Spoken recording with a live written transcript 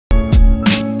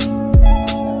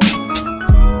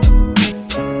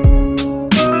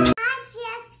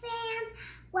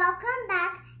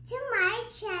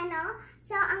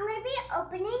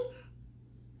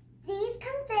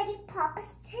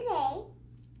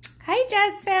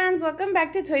Jazz fans, welcome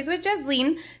back to Toys with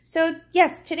Jasleen. So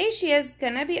yes, today she is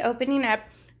gonna be opening up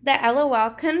the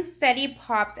L.O.L Confetti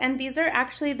Pops, and these are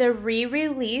actually the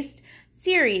re-released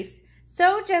series.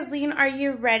 So Jasleen, are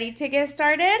you ready to get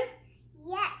started?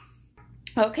 Yes.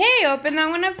 Okay, open that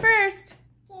one up first.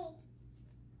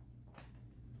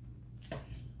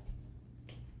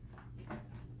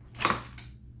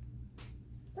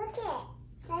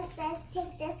 Let's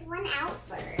take this one out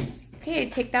first. Okay,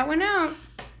 take that one out.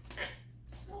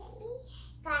 Okay,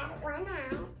 got one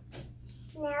out.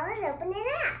 Now let's open it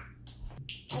up.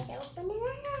 Let's open it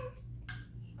up.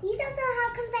 These also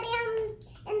have confetti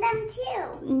in them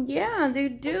too. Yeah, they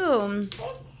do.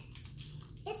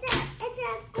 It's a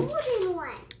golden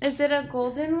one. Is it a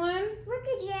golden one? Look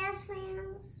at Jazz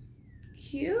fans.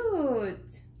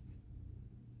 Cute.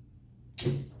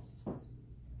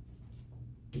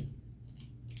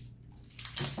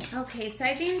 Okay, so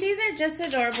I think these are just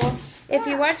adorable. If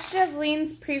you watched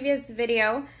Jasleen's previous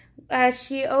video,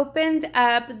 she opened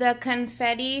up the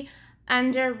confetti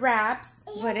under wraps.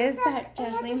 What is that,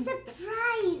 Jasleen? It's a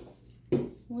surprise.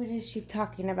 What is she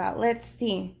talking about? Let's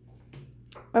see.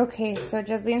 Okay, so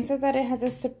Jasleen says that it has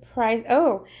a surprise.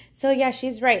 Oh, so yeah,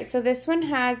 she's right. So this one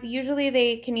has, usually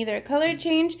they can either color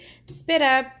change, spit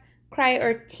up, cry,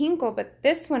 or tinkle, but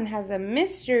this one has a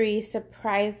mystery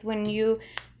surprise when you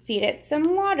feed it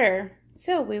some water.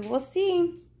 So we will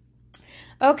see.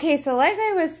 Okay, so like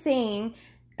I was saying,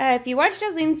 if you watched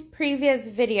Jasleen's previous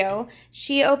video,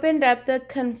 she opened up the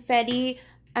Confetti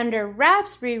Under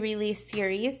Wraps re-release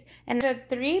series, and the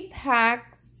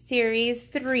 3-pack series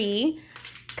 3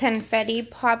 Confetti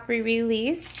Pop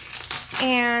re-release,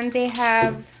 and they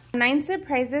have 9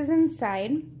 surprises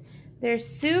inside. They're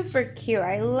super cute.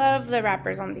 I love the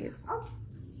wrappers on these. Oh,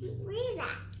 read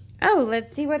that. Oh,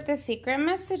 let's see what the secret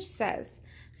message says.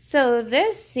 So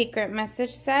this secret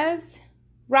message says,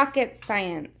 rocket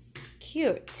science.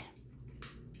 Cute.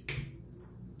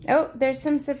 Oh, there's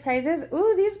some surprises.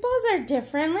 Ooh, these balls are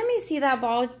different. Let me see that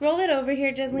ball. Roll it over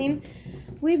here, Jasleen.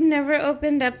 We've never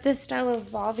opened up this style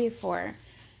of ball before.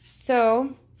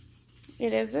 So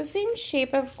it is the same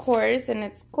shape, of course, and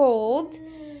it's gold.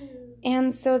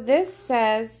 And so this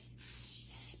says,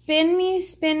 spin me,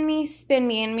 spin me, spin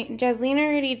me. And Jasleen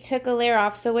already took a layer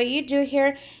off. So what you do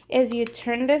here is you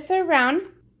turn this around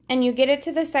and you get it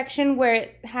to the section where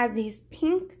it has these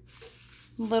pink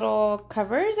little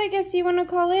covers, I guess you want to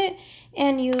call it.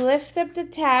 And you lift up the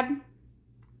tab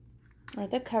or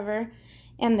the cover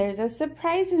and there's a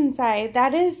surprise inside.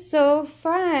 That is so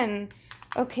fun.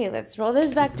 Okay, let's roll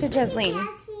this back to Jasleen.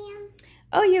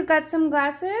 Oh, you got some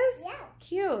glasses? Yeah.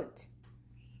 Cute.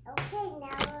 Okay,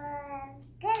 now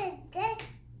good.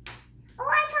 Oh,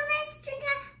 I found that string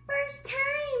first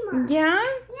time. Yeah?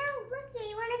 Yeah, look it.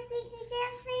 You want to see the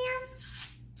Jazz fans?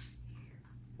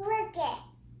 Look it.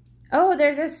 Oh,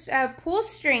 there's a pull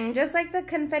string, just like the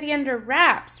confetti under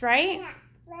wraps, right? Yeah.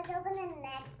 Let's open the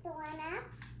next one up.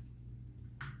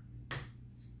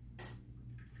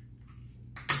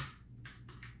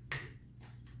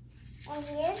 And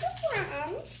here's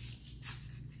one.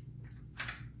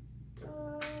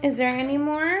 Is there any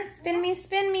more? Spin me,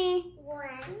 spin me.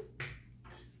 One.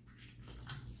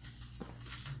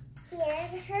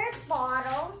 Here's her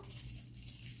bottle.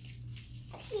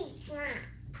 Peach.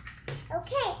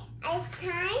 Okay, it's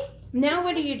time. Now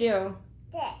what do you do?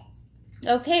 This.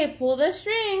 Okay, pull the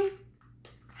string.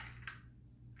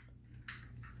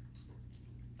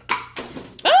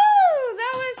 Oh,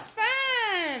 that was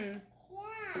fun.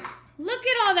 Yeah. Look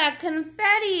at all that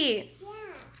confetti. Yeah.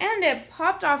 And it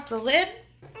popped off the lid.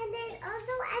 And there's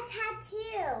also a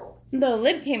tattoo. The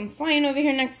lid came flying over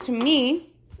here next to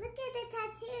me. Look at the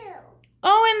tattoo.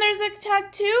 Oh, and there's a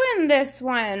tattoo in this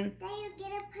one. That you're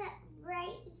gonna put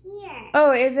right here.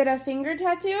 Oh, is it a finger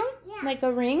tattoo? Yeah. Like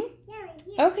a ring? Yeah, right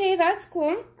here. Okay, that's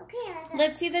cool. Okay,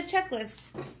 Let's see the checklist.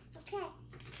 Okay,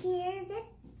 here's it.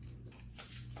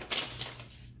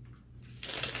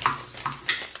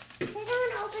 We're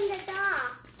gonna open the doll.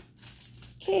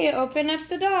 Okay, open up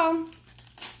the doll.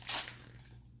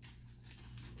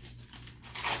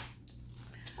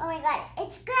 Oh my god,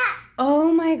 it's Scrap.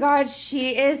 Oh my god,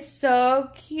 she is so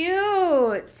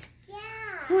cute. Yeah.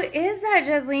 Who is that,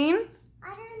 Jasleen? I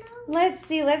don't know. Let's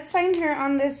see. Let's find her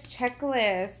on this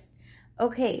checklist.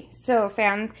 Okay, so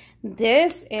fans,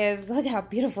 this is, look how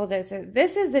beautiful this is.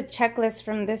 This is the checklist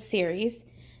from this series.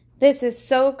 This is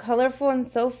so colorful and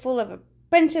so full of a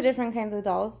bunch of different kinds of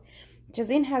dolls.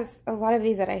 Jasleen has a lot of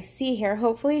these that I see here.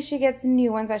 Hopefully she gets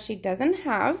new ones that she doesn't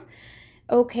have.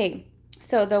 Okay,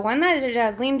 so the one that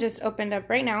Jasleen just opened up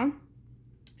right now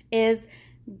is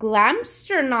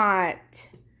Glamstronaut.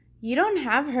 You don't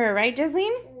have her, right,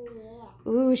 Jasleen? Yeah.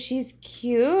 Ooh, she's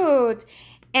cute.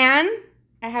 And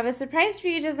I have a surprise for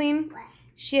you, Jasleen. What?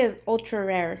 She is ultra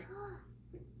rare.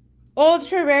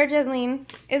 Ultra rare, Jasleen.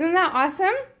 Isn't that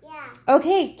awesome? Yeah.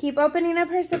 Okay, keep opening up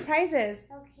her surprises.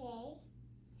 Okay.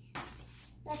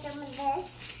 Let's open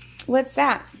this. What's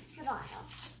that? Her bottle.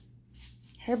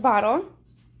 Her bottle.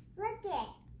 Look it.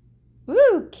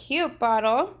 Ooh, cute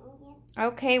bottle. Yeah.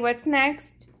 Okay, what's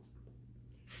next?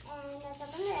 And let's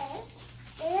open this.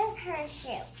 This is her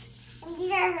shoe. And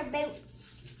these are her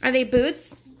boots. Are they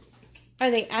boots?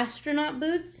 Are they astronaut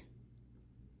boots?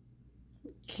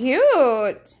 Cute.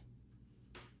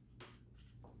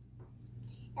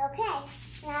 Okay,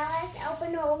 now let's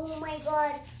open. Oh my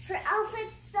god, her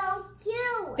outfit's so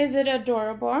cute. Is it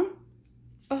adorable?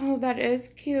 Oh, that is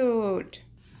cute.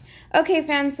 Okay,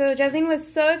 fans, so Jasleen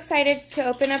was so excited to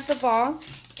open up the ball,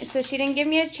 so she didn't give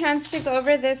me a chance to go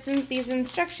over these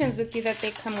instructions with you that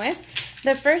they come with.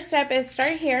 The first step is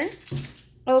start here,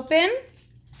 open,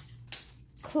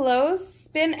 close,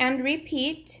 spin, and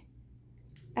repeat.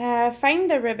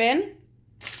 Find the ribbon,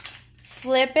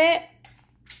 flip it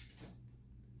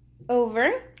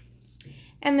over,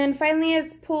 and then finally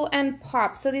is pull and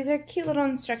pop. So these are cute little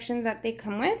instructions that they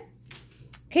come with.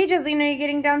 Okay, Jasleen, are you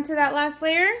getting down to that last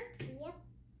layer? Yep.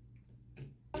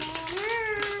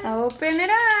 Open it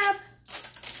up.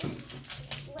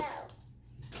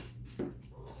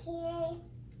 Well,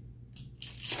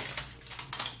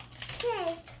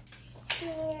 okay.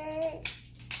 Here's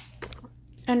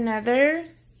Another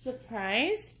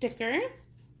surprise sticker.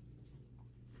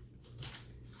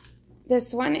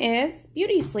 This one is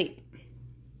Beauty Sleep.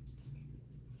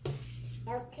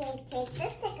 okay, take the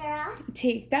sticker off.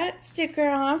 Take that sticker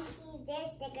off.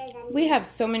 There's stickers on We have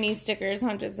so many stickers,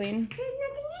 huh, Jasleen? There's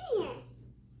nothing in here.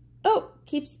 Oh,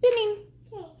 keep spinning.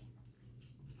 Okay.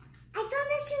 I found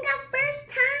the string out first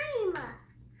time.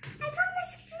 I found the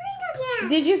string again.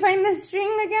 Did you find the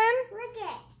string again? Look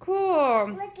it. Cool.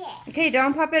 Look it. Okay,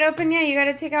 don't pop it open yet. You got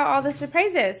to take out all the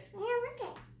surprises. Yeah, look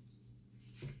it.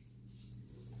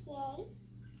 Okay.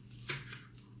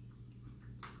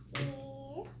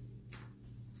 Here.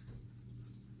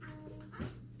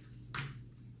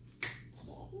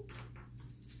 Okay.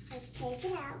 Let's take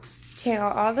it out. Take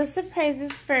out all the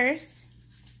surprises first.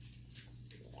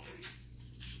 Okay.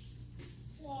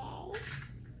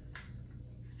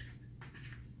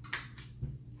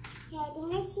 Okay, I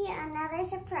think I see another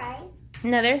surprise.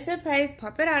 Another surprise.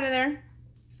 Pop it out of there.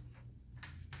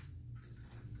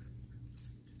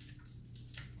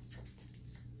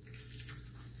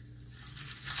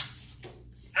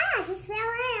 Ah, just fell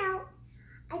out.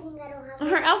 I think I don't have this.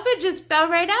 Her outfit just fell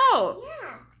right out.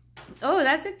 Yeah, Oh,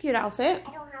 that's a cute outfit.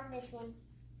 I don't have this one.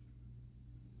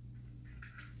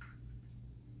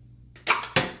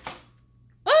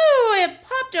 Oh, it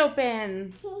popped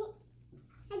open.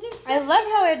 I just love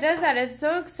how it does that. It's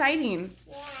so exciting.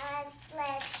 Yeah,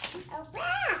 let's open.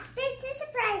 Ah, there's two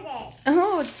surprises.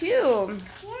 Oh, two.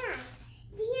 Yeah.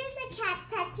 Here's a cat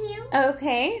tattoo.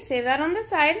 Okay, save that on the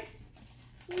side.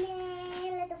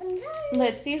 Yay, let's open it.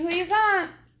 Let's see who you got.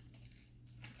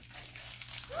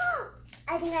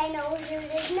 I think I know who it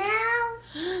is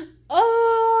now.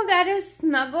 Oh, that is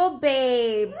Snuggle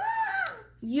Babe.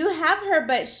 You have her,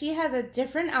 but she has a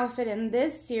different outfit in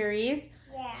this series.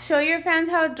 Yeah. Show your fans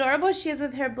how adorable she is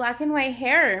with her black and white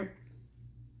hair.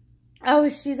 Oh,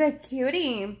 she's a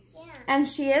cutie. Yeah. And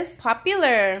she is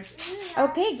popular. Yeah.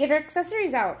 Okay, get her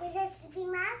accessories out. Here's her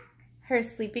sleeping mask. Her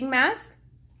sleeping mask.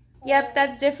 Yep,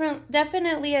 that's different.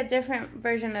 Definitely a different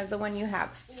version of the one you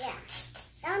have. Yeah.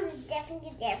 That one's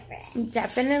definitely different.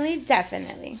 Definitely,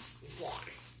 definitely. Yeah.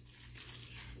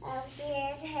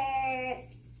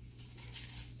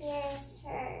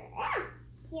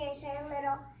 Here's her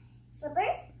little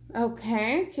slippers.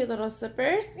 Okay, cute little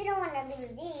slippers. We don't want to lose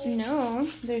these. No,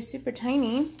 they're super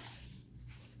tiny.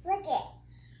 Look it.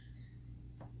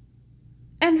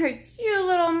 And her cute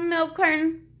little milk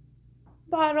carton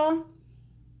bottle.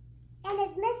 And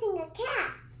it's missing a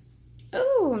cat.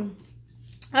 Ooh.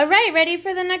 All right, ready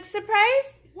for the next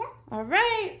surprise? Yep. All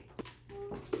right.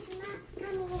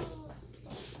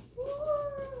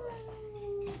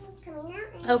 Coming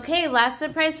out. Okay, last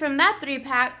surprise from that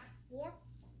 3-pack. Yep.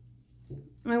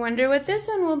 I wonder what this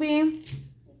one will be.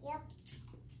 Yep.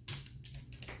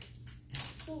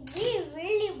 You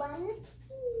really want to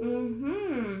see.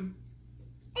 Mm-hmm.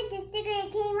 And the sticker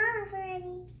came off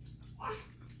already.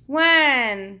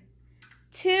 1,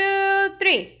 2,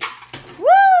 3. Woo!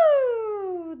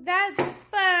 That's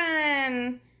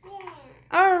fun. Yeah.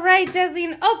 All right,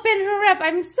 Jasleen, open her up.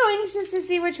 I'm so anxious to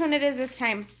see which one it is this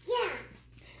time. Yeah.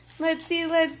 Let's see,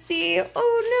 let's see.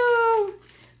 Oh, no.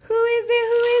 Who is it?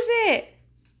 Who is it?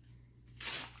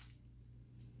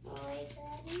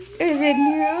 Is it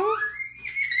new?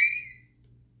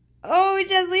 Oh,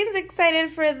 Jaslene's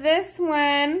excited for this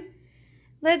one.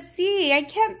 Let's see. I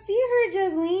can't see her,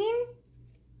 Jasleen.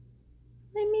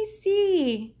 Let me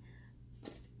see.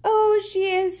 Oh,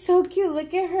 she is so cute.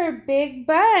 Look at her big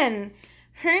bun.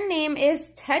 Her name is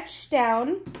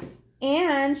Touchdown,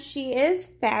 and she is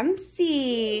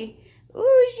fancy.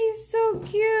 Ooh, she's so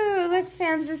cute. Look,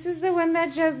 fans, this is the one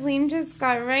that Jasleen just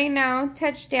got right now.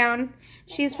 Touchdown.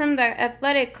 She's from the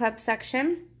athletic club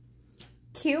section.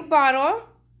 Cute bottle.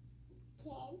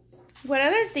 Okay. What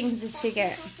other things did she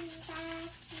get?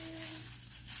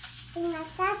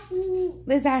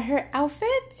 Is that her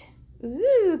outfit?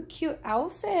 Ooh, cute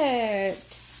outfit.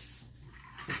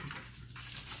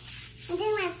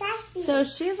 So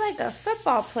she's like a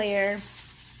football player.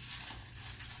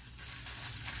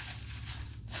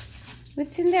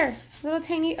 What's in there? Little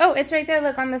tiny... Oh, it's right there.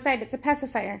 Look, on the side. It's a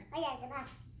pacifier. Oh, yeah, it's a pacifier.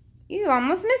 You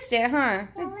almost missed it, huh?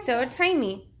 It's so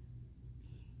tiny.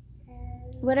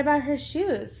 What about her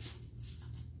shoes?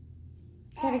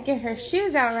 Gotta get her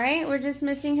shoes out, right? We're just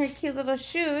missing her cute little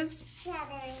shoes. Yeah,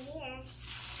 they're in here.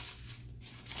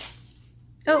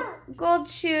 Oh, gold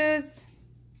shoes.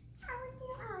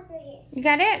 You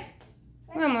got it?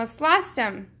 We almost lost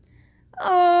them.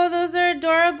 Oh, those are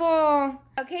adorable.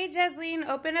 Okay, Jasleen,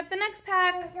 open up the next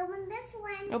pack. Let's open this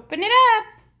one. Open it up.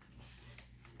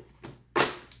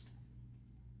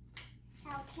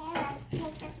 Okay, let's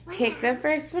take this one Take out. the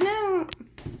first one out.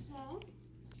 Okay.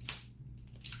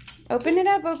 Open it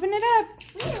up, open it up.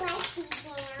 We like these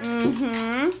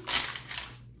now.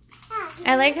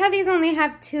 I like how these only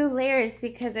have 2 layers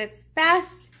because it's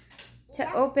fast to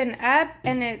open up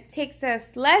and it takes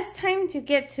us less time to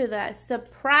get to the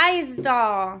surprise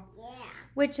doll. Yeah.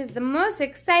 Which is the most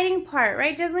exciting part,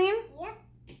 right, Jasleen? Yep.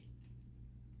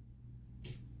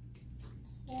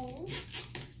 Okay.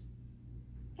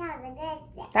 That was a good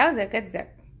zip. That was a good zip.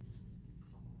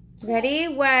 Ready?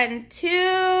 1,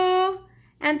 2,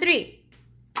 and 3.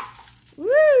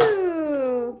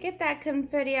 Woo! Get that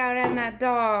confetti out on that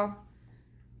doll.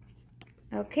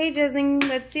 Okay, Jasleen,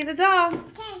 let's see the doll.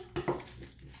 Okay.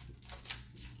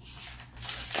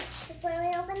 Before we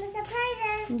open the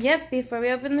surprises. Yep, before we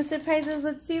open the surprises,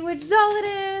 let's see which doll it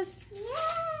is. Yeah.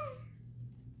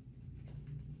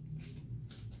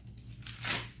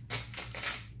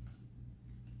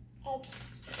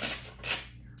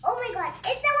 Oh my god,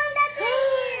 it's the one that's right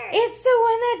here. It's the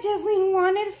one that Jasleen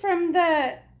wanted from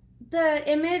the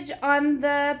image on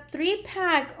the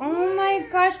 3-pack. Oh my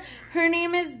gosh. Her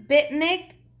name is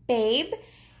Bitnik Babe.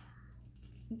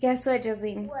 Guess what,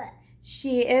 Jasleen? What?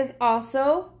 She is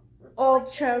also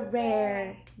ultra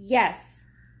rare. Yes,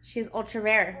 she's ultra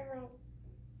rare.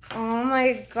 Oh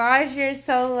my gosh, you're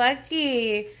so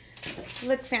lucky.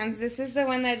 Look, fans, this is the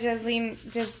one that Jasleen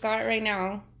just got right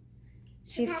now.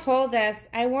 She told us,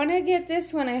 I want to get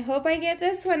this one. I hope I get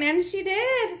this one. And she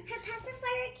did. Her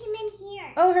pacifier came in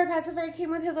here. Oh, her pacifier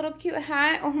came with her little cute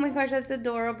hat. Oh my gosh, that's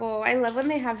adorable. I love when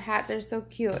they have hats. They're so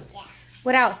cute. Yeah.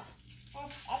 What else? I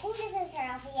think this is her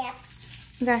outfit, yeah.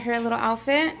 Is that her little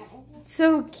outfit?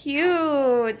 So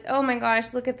cute. Oh my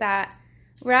gosh, look at that.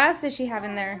 What else does she have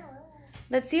in there?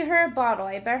 Let's see her bottle.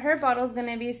 I bet her bottle's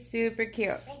going to be super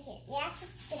cute. Right here. Yeah,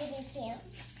 it's going to be cute.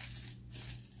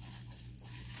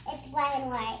 It's black and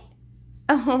white.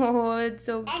 Oh, it's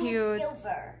so And cute.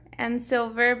 silver. And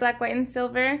silver, black, white, and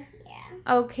silver.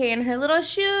 Yeah. Okay, and her little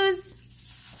shoes.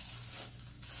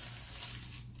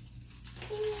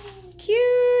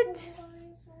 Cute.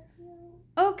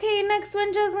 Okay, next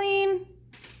one, Jasleen.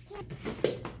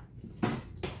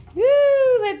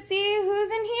 Woo, let's see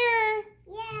who's in here.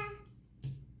 Yeah.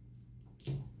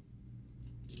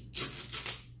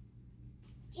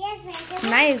 Jasmine,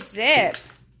 Nice zip.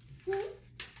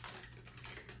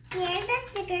 Here's the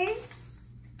stickers.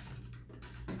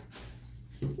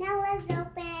 Now let's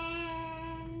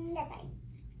open this side.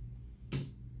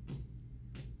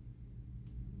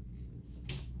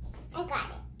 I got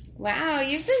it. Wow,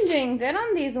 you've been doing good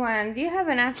on these ones. You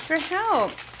haven't asked for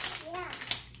help. Yeah.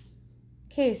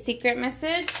 Okay, secret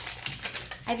message.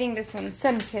 I think this one's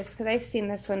sun-kissed because I've seen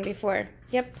this one before.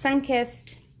 Yep,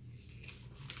 sun-kissed.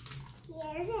 Here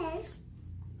it is.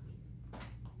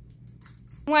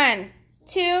 1,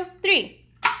 2, 3.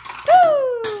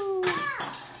 Woo!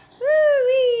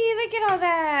 Woo-wee! Look at all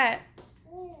that.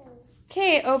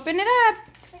 Okay, open it up.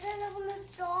 We're gonna open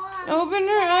the door. Open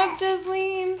her up,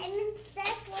 Jasleen. I'm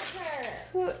obsessed with her.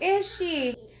 Who is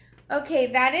she? Okay,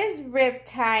 that is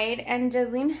Riptide, and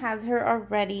Jasleen has her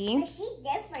already. But she's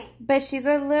different. But she's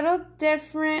a little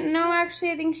different. No,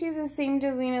 actually, I think she's the same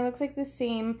Jasleen. It looks like the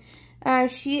same.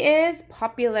 She is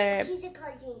popular. She's a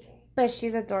color changer. But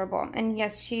she's adorable. And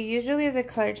yes, she usually is a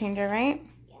color changer, right?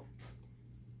 Yeah.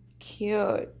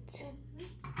 Cute.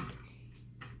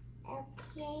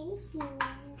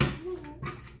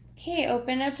 Okay,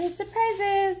 open up her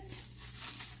surprises.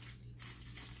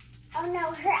 Oh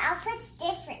no, her outfit's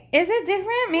different. Is it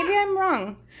different? Maybe I'm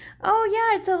wrong. Oh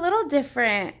yeah, it's a little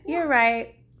different. Yeah. You're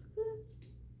right.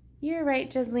 You're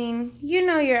right, Jasleen. You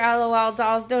know your LOL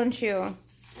dolls, don't you?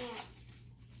 Yeah.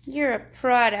 You're a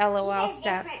pro at LOL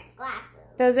stuff. Different glasses.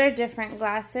 Those are different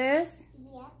glasses.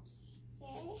 Yep.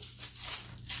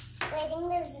 Waiting,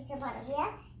 this is a bottle.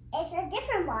 Yeah. It's a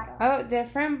different bottle. Oh,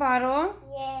 different bottle.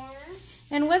 Yeah.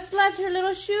 And what's left? Her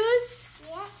little shoes?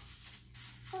 Yeah.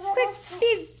 Quick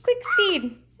speed, quick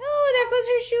speed. Oh, there goes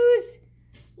her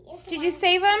shoes. Did you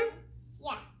save them?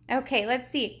 Yeah. Okay,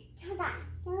 let's see. Hold on.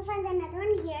 Let me find another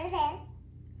one. Here it is.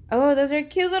 Oh, those are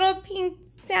cute little pink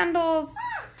sandals.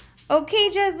 Okay,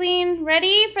 Jasleen,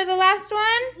 ready for the last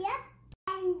one? Yep.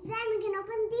 And then we can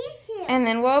open these two. And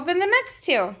then we'll open the next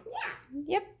two. Yeah.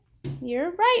 Yep.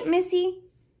 You're right, Missy.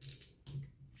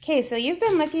 Okay, so you've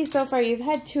been lucky so far. You've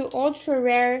had 2 ultra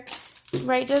rare,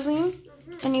 right, Jasleen?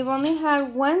 And you've only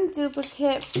had 1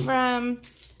 duplicate from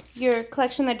your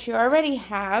collection that you already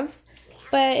have. Yeah.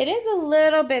 But it is a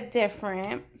little bit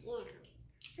different. Yeah.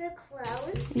 Her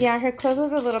clothes. Yeah, her clothes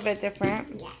was a little bit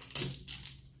different. Yeah.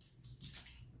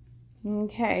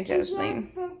 Okay,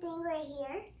 Jasleen. She has the thing right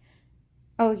here.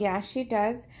 Oh, yeah, she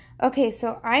does. Okay,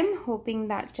 so I'm hoping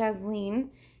that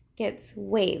Jasleen gets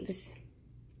waves.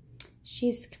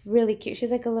 She's really cute. She's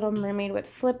like a little mermaid with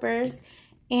flippers.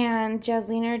 And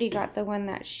Jasleen already got the one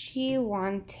that she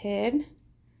wanted,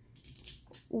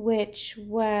 which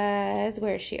was,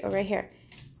 where is she? Oh, right here.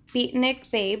 Beatnik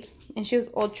Babe. And she was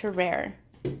ultra rare.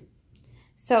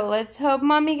 So let's hope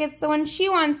Mommy gets the one she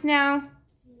wants now.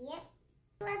 Yep.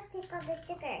 Let's take off the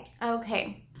sticker.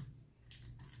 Okay.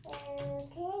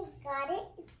 Okay, got it.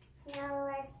 Now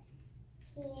let's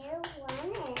hear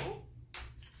one is.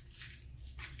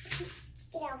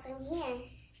 Get out from here.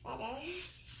 Better.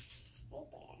 Right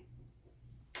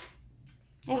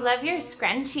there. I love your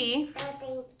scrunchie. Oh, thank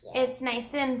you. It's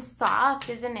nice and soft,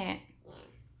 isn't it? Yeah.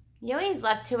 You always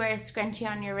love to wear a scrunchie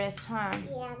on your wrist, huh?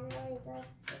 Yeah, I always love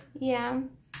to. Yeah.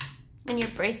 And your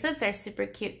bracelets are super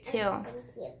cute, too.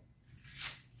 Thank you.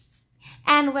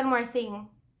 And one more thing.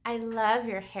 I love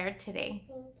your hair today.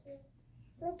 Thank you.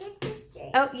 Look at this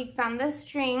string. Oh, you found the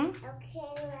string.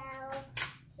 Okay,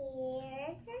 well,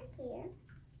 here's right here.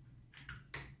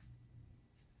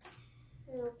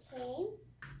 Okay.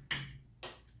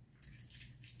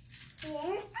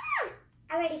 Here. Ah!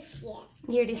 I already see it.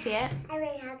 You already see it? I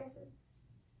already have this one.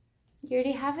 You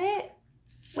already have it?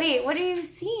 Wait, what are you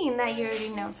seeing that you already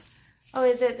know? Oh,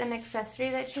 is it an accessory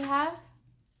that you have?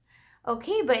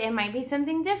 Okay, but it might be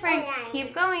something different. Oh, yeah,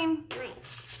 Keep going.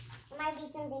 It might be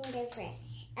something different.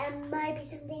 It might be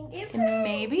something different.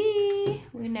 Maybe.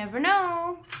 We never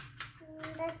know.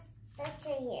 That's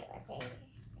right here. That's right here.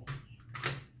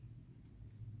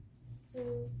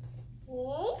 Okay.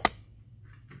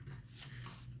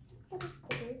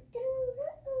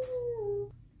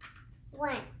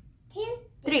 1, 2,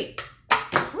 3.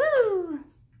 Woo!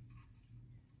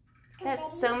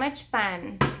 That's so much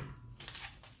fun.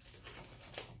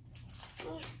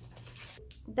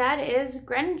 That is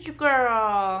Grunge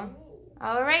Girl.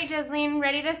 All right, Jasleen,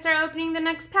 ready to start opening the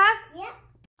next pack? Yep.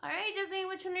 All right, Jasleen,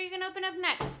 which one are you going to open up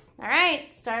next? All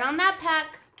right, start on that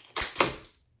pack.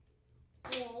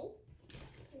 Okay.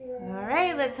 All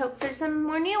right, let's hope for some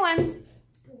more new ones.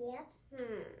 Yep.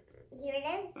 Here it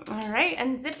is. All right,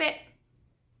 unzip it.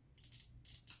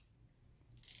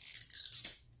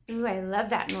 Ooh, I love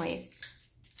that noise.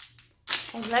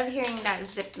 I love hearing that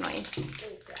zip noise.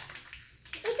 It's a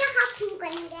hot pink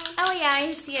one again. Oh yeah,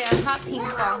 I see a hot pink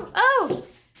ball. Oh,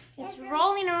 it's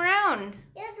rolling around.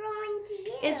 It's rolling to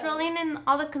you. It's rolling in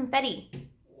all the confetti.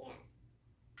 Yeah.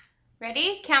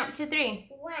 Ready? Count to 3.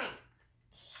 1,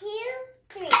 2,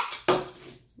 3.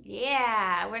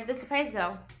 Yeah, where did the surprise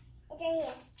go? It's right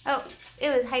here. Oh, it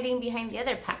was hiding behind the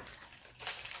other pack.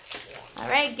 All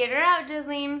right, get her out,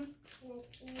 Jasleen.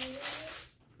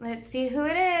 Let's see who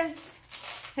it is.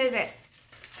 Who's it?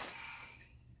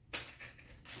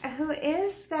 Who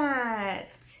is that?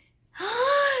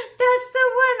 That's the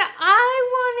one I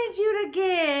wanted you to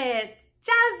get.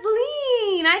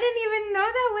 Jasleen. I didn't even know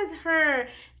that was her.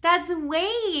 That's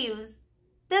Waves.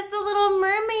 That's the Little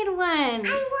Mermaid one.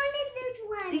 I wanted this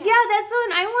one. Yeah, that's the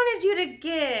one I wanted you to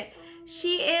get.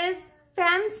 She is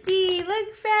fancy.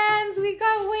 Look, fans, we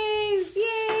got Waves.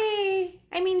 Yay.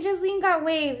 I mean, Jasleen got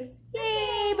Waves.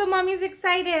 Yay, but Mommy's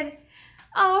excited.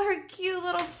 Oh, her cute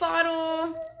little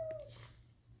bottle.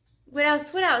 What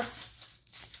else? What else?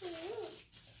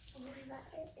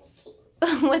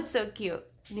 What's so cute?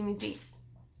 Let me see.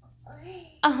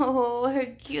 Oh, her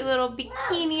cute little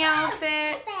bikini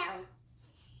outfit.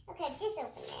 Okay, just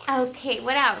open it. Okay,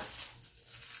 what else?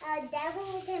 That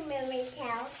one is her mermaid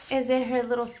tail. Is it her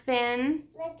little fin?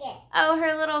 Look it. Oh,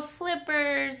 her little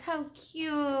flippers. How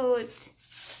cute.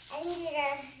 I think these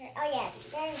are her, oh yeah,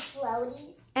 they're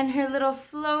floaties. And her little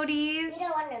floaties. We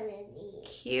don't want to lose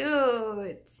these.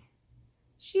 Cute.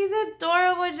 She's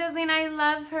adorable, Joseline. I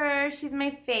love her. She's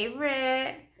my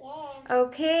favorite. Yeah.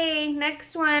 Okay,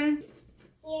 next one.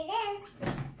 Here it is.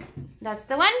 That's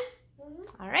the one?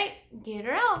 Mm-hmm. All right, get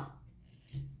her out.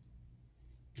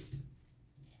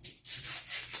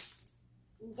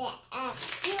 Do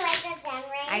you like that down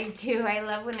right? I do. I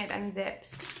love when it unzips.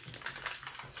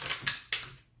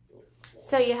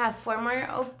 So you have 4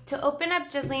 more to open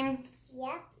up, Joseline.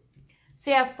 Yep.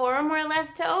 So you have 4 more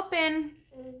left to open.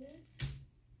 Mm-hmm.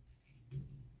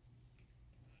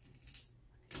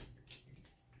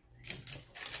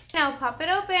 Now pop it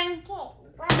open. Okay.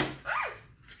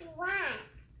 1,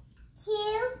 2,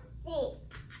 3.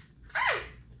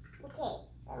 Okay.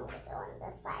 I'm gonna go on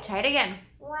this side. Try it again.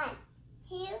 1,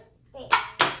 2, 3.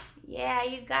 Yeah,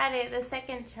 you got it. The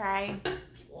second try.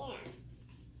 Yeah.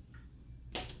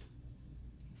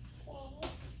 Okay.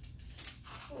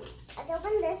 I'll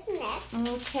open this next.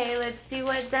 Okay, let's see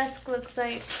what dusk looks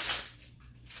like.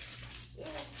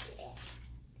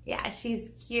 Yeah, she's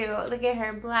cute. Look at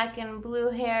her black and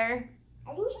blue hair.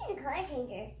 I think she's a color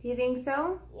changer. Do you think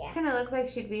so? Yeah. Kind of looks like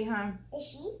she'd be, huh? Is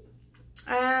she?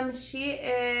 She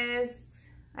is,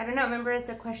 I don't know. Remember, it's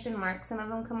a question mark. Some of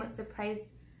them come with surprises.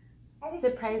 She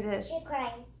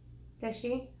cries. Does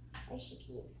she? Or she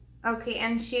pees. Okay,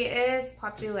 and she is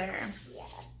popular. Yeah.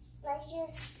 Let's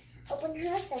just open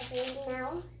her accessories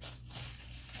now.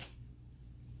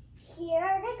 Here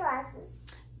are the glasses.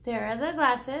 There are the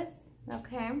glasses.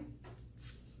 Okay.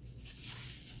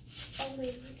 And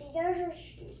these are her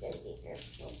shoes. And these are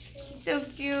so cute. So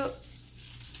cute.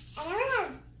 I never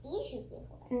had these shoes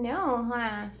before. No,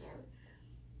 huh?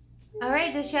 All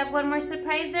right, does she have one more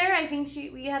surprise there? I think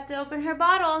we have to open her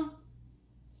bottle.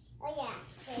 Oh, yeah.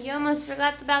 So You almost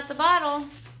forgot about the bottle.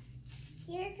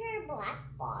 here's her black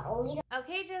bottle.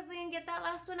 Okay, Joseline, get that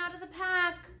last one out of the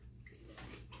pack.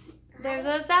 There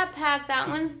goes that pack. That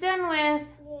one's done with.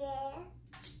 Yeah.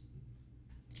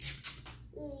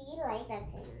 Ooh, you like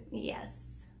that thing. Yes.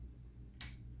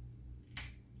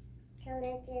 So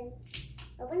let's just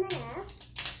open it up.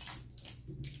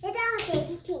 It's all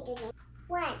baby pink again.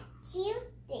 1, 2,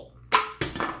 3.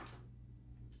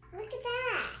 Look at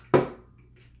that.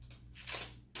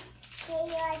 So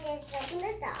you are just open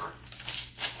the doll.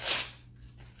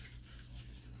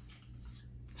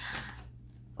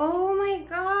 Oh my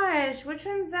gosh, which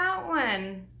one's that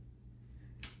one?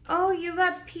 Oh, you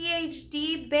got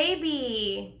PhD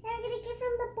baby. They were gonna get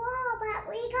from the ball, but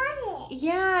we got it.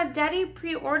 Yeah, Daddy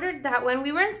pre-ordered that one.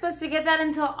 We weren't supposed to get that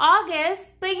until August,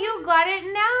 but you got it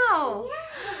now.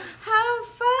 Yeah. How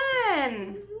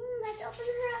fun. Let's open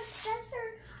her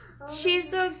accessory. Oh, She's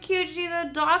so cute. She's a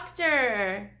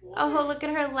doctor. Yeah. Oh, look at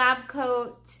her lab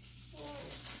coat. Yeah.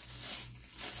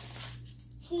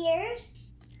 Here's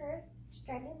her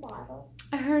striped bottle.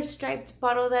 Her striped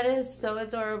bottle. That is so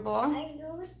adorable. I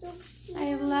know, it's so cute.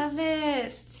 I love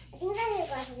it. I think that's her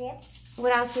glasses, yep.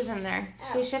 What else is in there?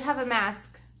 Oh. She should have a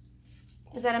mask.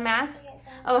 Is that a mask? Okay,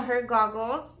 Oh, her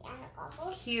goggles. yeah, her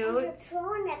goggles. Cute. And her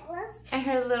pearl necklace. And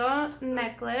her little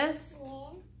necklace. Yeah.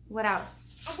 What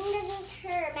else? I think this is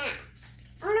her mask.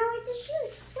 Oh no, it's a shoe.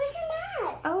 Where's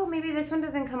her mask? Oh, maybe this one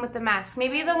doesn't come with the mask.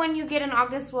 Maybe the one you get in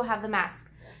August will have the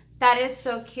mask. That is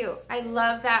so cute. I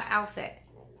love that outfit.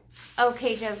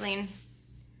 Okay, Joseline.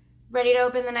 Ready to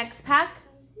open the next pack?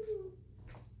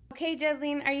 Okay,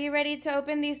 Joseline, are you ready to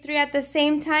open these 3 at the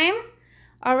same time?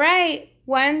 All right.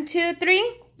 1, 2,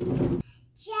 3.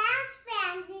 Jazz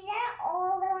fans, these are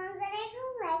all the ones that I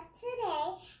collect today.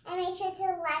 And make sure to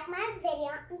like my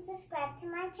video and subscribe to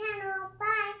my channel.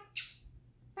 Bye.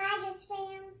 Bye, Jazz fans.